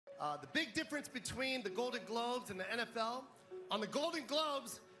The big difference between the Golden Globes and the NFL, on the Golden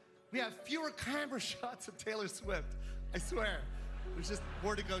Globes, we have fewer camera shots of Taylor Swift. I swear. There's just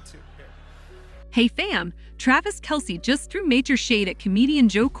more to go to here. Hey fam, Travis Kelce just threw major shade at comedian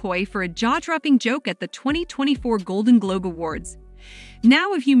Joe Coy for a jaw-dropping joke at the 2024 Golden Globe Awards.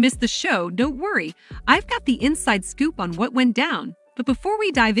 Now if you missed the show, don't worry, I've got the inside scoop on what went down. But before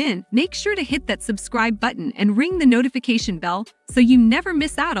we dive in, make sure to hit that subscribe button and ring the notification bell so you never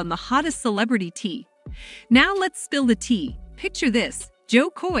miss out on the hottest celebrity tea. Now let's spill the tea. Picture this. Joe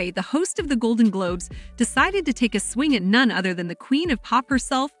Coy, the host of the Golden Globes, decided to take a swing at none other than the queen of pop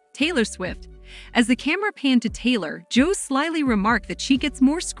herself, Taylor Swift. As the camera panned to Taylor, Joe slyly remarked that she gets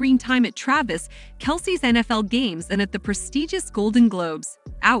more screen time at Travis Kelce's NFL games than at the prestigious Golden Globes.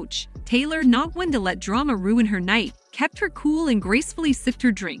 Ouch! Taylor, not one to let drama ruin her night, kept her cool and gracefully sipped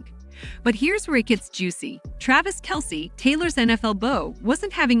her drink. But here's where it gets juicy. Travis Kelce, Taylor's NFL beau,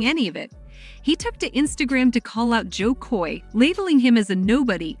 wasn't having any of it. He took to Instagram to call out Joe Coy, labeling him as a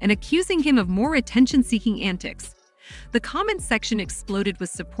nobody and accusing him of more attention-seeking antics. The comments section exploded with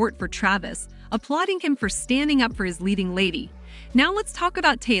support for Travis, applauding him for standing up for his leading lady. Now let's talk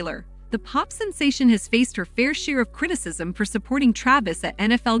about Taylor. The pop sensation has faced her fair share of criticism for supporting Travis at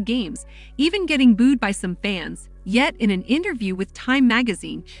NFL games, even getting booed by some fans. Yet, in an interview with Time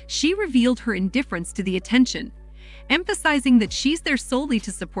magazine, she revealed her indifference to the attention, emphasizing that she's there solely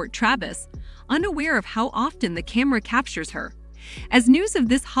to support Travis, unaware of how often the camera captures her. As news of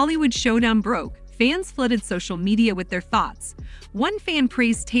this Hollywood showdown broke, fans flooded social media with their thoughts. One fan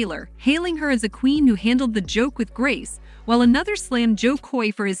praised Taylor, hailing her as a queen who handled the joke with grace, while another slammed Joe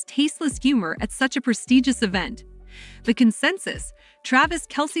Coy for his tasteless humor at such a prestigious event. The consensus: Travis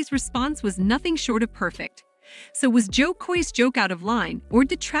Kelce's response was nothing short of perfect. So was Joe Coy's joke out of line, or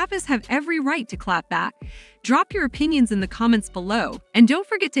did Travis have every right to clap back? Drop your opinions in the comments below, and don't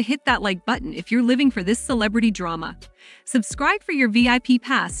forget to hit that like button if you're living for this celebrity drama. Subscribe for your VIP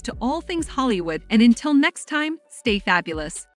pass to all things Hollywood, and until next time, stay fabulous.